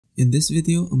In this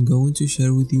video, I'm going to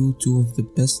share with you two of the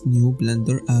best new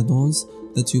Blender add-ons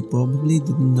that you probably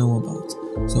didn't know about.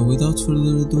 So without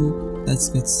further ado, let's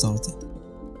get started.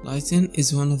 Lighting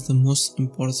is one of the most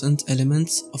important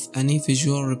elements of any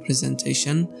visual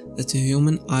representation that a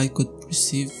human eye could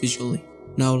perceive visually.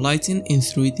 Now, lighting in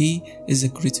 3D is a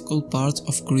critical part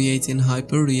of creating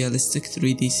hyper-realistic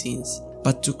 3D scenes.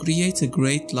 But to create a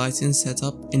great lighting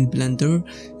setup in Blender,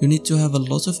 you need to have a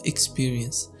lot of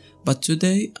experience. But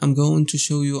today, I'm going to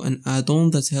show you an add-on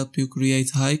that helps you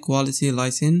create high-quality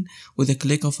lighting with a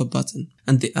click of a button.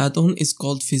 And the add-on is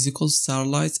called Physical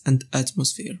Starlight and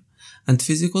Atmosphere. And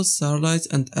Physical Starlight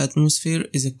and Atmosphere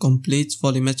is a complete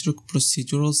volumetric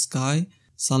procedural sky,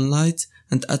 sunlight,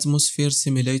 and atmosphere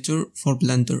simulator for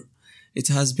Blender. It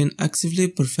has been actively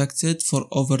perfected for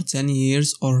over 10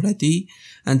 years already,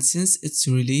 and since its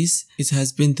release, it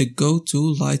has been the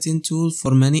go-to lighting tool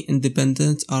for many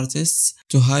independent artists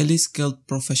to highly skilled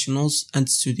professionals and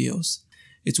studios.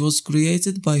 It was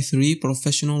created by 3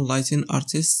 professional lighting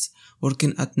artists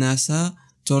working at NASA,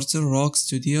 Turtle Rock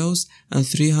Studios, and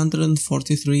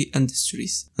 343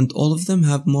 industries, and all of them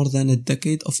have more than a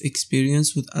decade of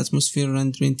experience with atmosphere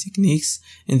rendering techniques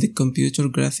in the computer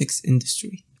graphics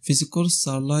industry. Physical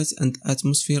Starlight and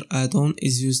Atmosphere add-on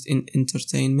is used in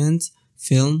entertainment,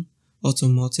 film,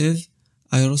 automotive,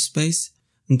 aerospace,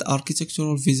 and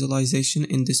architectural visualization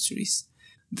industries.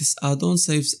 This add-on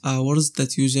saves hours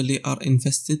that usually are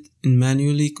invested in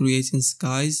manually creating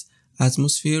skies,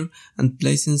 atmosphere, and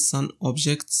placing sun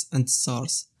objects and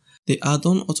stars. The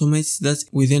add-on automates that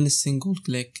within a single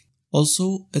click.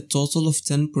 Also, a total of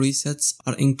 10 presets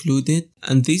are included,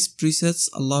 and these presets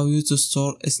allow you to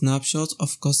store a snapshot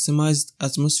of customized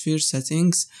atmosphere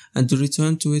settings and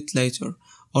return to it later,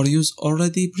 or use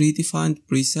already predefined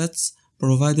presets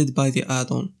provided by the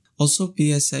add-on. Also,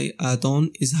 PSA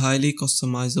Addon is highly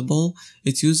customizable.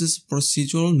 It uses a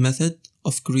procedural method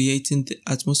of creating the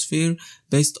atmosphere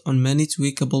based on many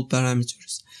tweakable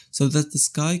parameters, so that the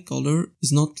sky color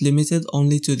is not limited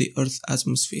only to the Earth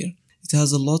atmosphere. It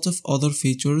has a lot of other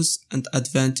features and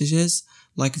advantages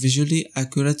like visually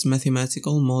accurate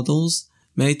mathematical models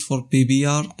made for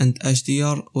PBR and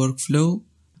HDR workflow,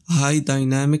 high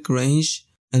dynamic range,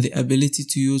 and the ability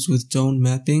to use with tone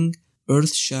mapping,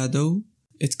 earth shadow.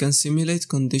 It can simulate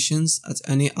conditions at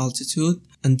any altitude,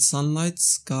 and sunlight,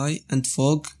 sky, and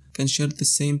fog can share the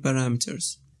same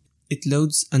parameters. It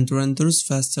loads and renders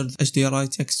faster HDRI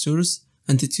textures,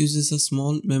 and it uses a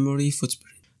small memory footprint.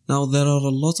 Now, there are a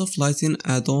lot of lighting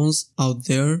add-ons out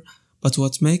there, but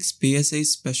what makes PSA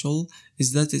special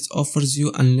is that it offers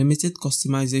you unlimited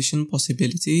customization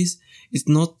possibilities. It's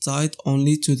not tied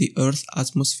only to the Earth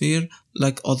atmosphere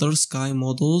like other sky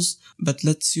models, but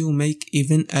lets you make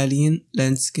even alien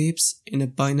landscapes in a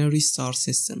binary star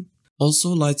system. Also,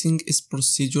 lighting is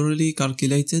procedurally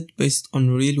calculated based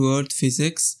on real-world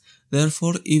physics,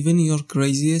 therefore even your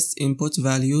craziest input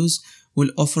values will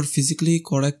offer physically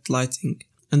correct lighting.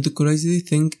 And the crazy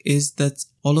thing is that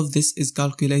all of this is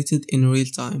calculated in real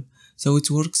time, so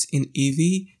it works in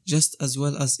EV just as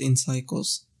well as in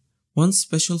cycles. One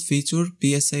special feature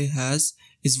PSA has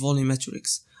is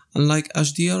volumetrics. Unlike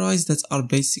HDRIs that are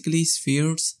basically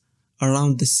spheres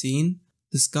around the scene,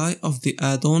 the sky of the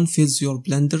add-on fills your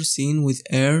Blender scene with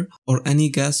air or any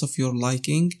gas of your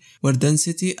liking, where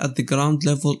density at the ground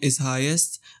level is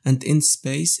highest and in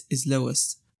space is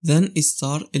lowest. Then a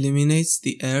star eliminates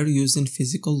the air using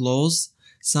physical laws.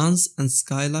 Suns and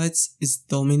skylights is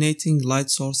dominating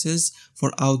light sources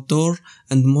for outdoor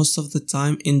and most of the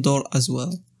time indoor as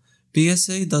well.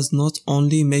 PSA does not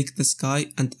only make the sky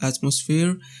and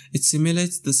atmosphere, it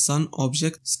simulates the sun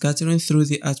object scattering through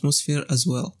the atmosphere as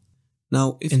well.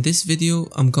 Now, in this video,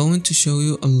 I'm going to show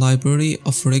you a library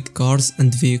of rigged cars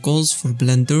and vehicles for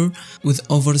Blender with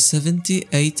over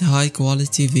 78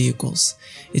 high-quality vehicles.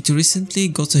 It recently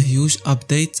got a huge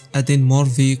update, adding more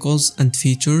vehicles and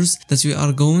features that we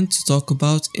are going to talk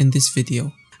about in this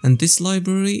video. And this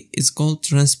library is called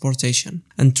Transportation.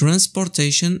 And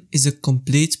Transportation is a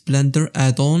complete Blender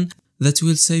add-on that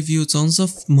will save you tons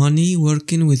of money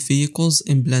working with vehicles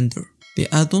in Blender. The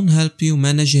add-on helps you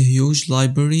manage a huge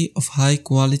library of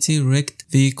high-quality rigged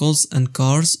vehicles and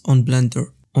cars on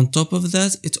Blender. On top of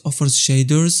that, it offers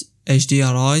shaders,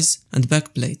 HDRIs, and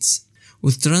backplates.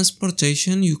 With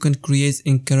Transportation, you can create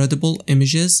incredible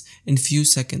images in few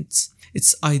seconds.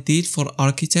 It's ideal for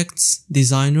architects,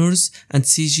 designers, and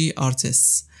CG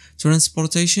artists.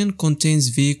 Transportation contains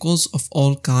vehicles of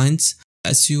all kinds: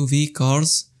 SUV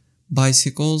cars,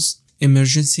 bicycles,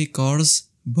 emergency cars,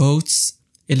 boats,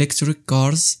 electric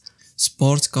cars,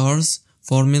 sport cars,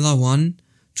 Formula 1,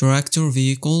 tractor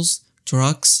vehicles,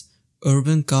 trucks,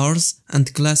 urban cars,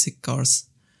 and classic cars.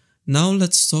 Now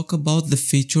let's talk about the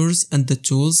features and the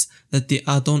tools that the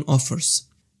add-on offers.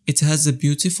 It has a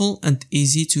beautiful and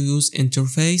easy to use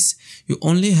interface. You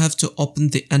only have to open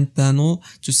the end panel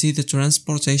to see the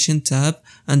transportation tab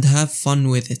and have fun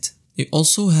with it. You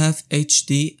also have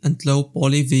HD and low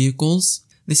poly vehicles.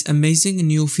 This amazing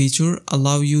new feature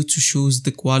allows you to choose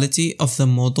the quality of the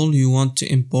model you want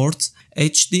to import.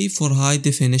 HD for high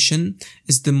definition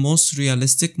is the most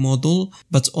realistic model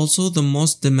but also the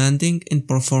most demanding in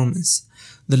performance.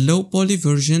 The low poly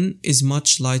version is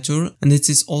much lighter and it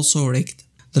is also rigged.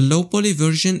 The low poly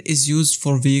version is used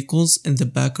for vehicles in the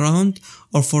background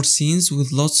or for scenes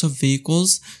with lots of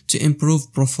vehicles to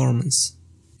improve performance.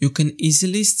 You can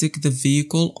easily stick the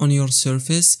vehicle on your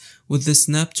surface with the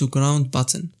snap to ground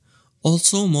button.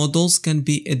 Also, models can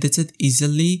be edited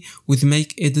easily with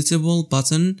Make Editable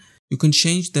button. You can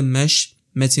change the mesh,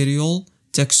 material,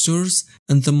 textures,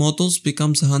 and the models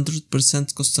becomes 100%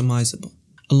 customizable.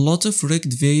 A lot of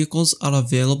rigged vehicles are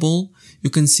available. You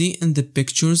can see in the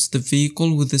pictures the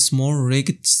vehicle with a small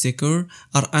rigged sticker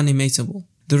are animatable.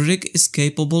 The rig is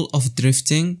capable of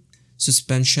drifting,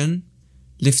 suspension,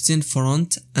 lifting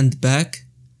front and back,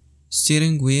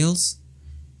 steering wheels,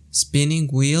 spinning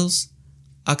wheels,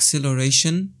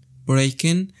 acceleration,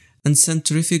 braking, and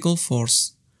centrifugal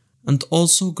force, and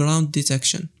also ground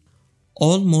detection.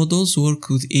 All models work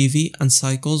with Eevee and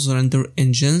Cycles render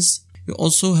engines. You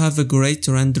also have a great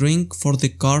rendering for the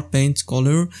car paint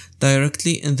color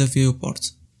directly in the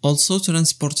viewport. Also,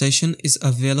 transportation is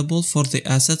available for the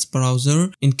assets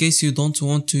browser in case you don't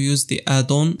want to use the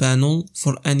add-on panel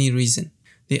for any reason.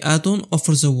 The add-on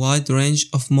offers a wide range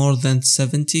of more than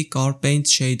 70 car paint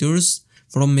shaders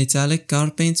from metallic car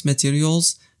paint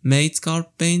materials, matte car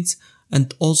paint,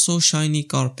 and also shiny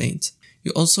car paint.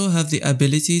 You also have the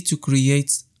ability to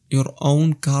create your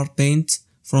own car paint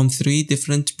from 3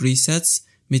 different presets: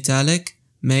 metallic,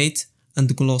 matte,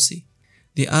 and glossy.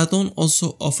 The add-on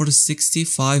also offers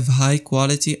 65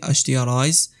 high-quality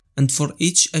HDRIs, and for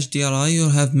each HDRI you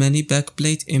have many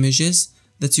backplate images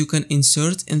that you can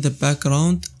insert in the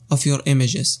background of your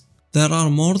images. There are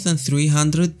more than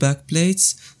 300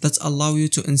 backplates that allow you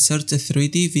to insert a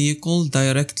 3D vehicle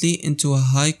directly into a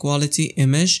high-quality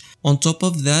image. On top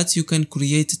of that, you can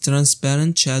create a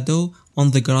transparent shadow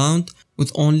on the ground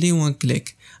with only one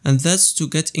click, and that's to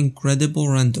get incredible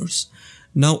renders.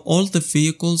 Now all the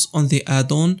vehicles on the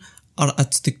add-on are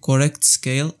at the correct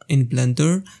scale in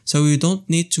Blender, so you don't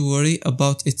need to worry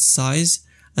about its size,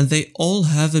 and they all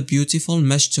have a beautiful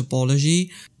mesh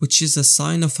topology, which is a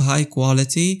sign of high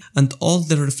quality, and all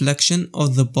the reflection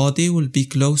of the body will be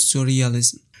close to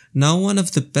realism. Now, one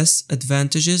of the best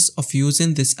advantages of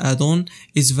using this add-on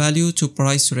is value to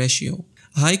price ratio.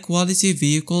 High quality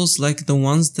vehicles like the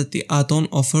ones that the add-on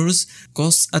offers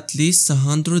cost at least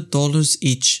 $100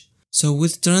 each. So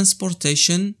with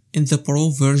transportation in the Pro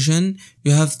version,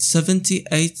 you have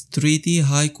 78 3D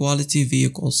high quality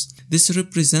vehicles. This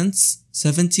represents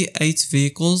 78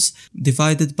 vehicles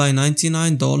divided by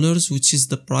 $99, which is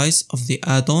the price of the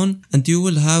add-on, and you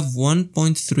will have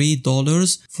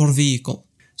 $1.3 for vehicle.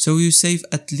 So you save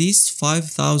at least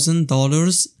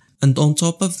 $5,000, and on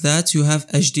top of that you have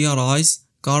HDRIs,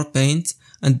 car paint,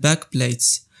 and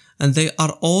backplates, and they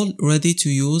are all ready to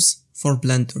use for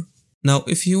Blender. Now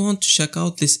if you want to check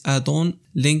out this add-on,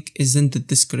 link is in the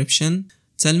description.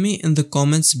 Tell me in the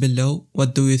comments below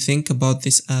what do you think about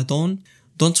this add-on.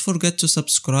 Don't forget to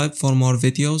subscribe for more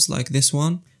videos like this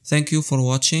one. Thank you for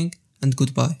watching and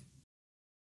goodbye.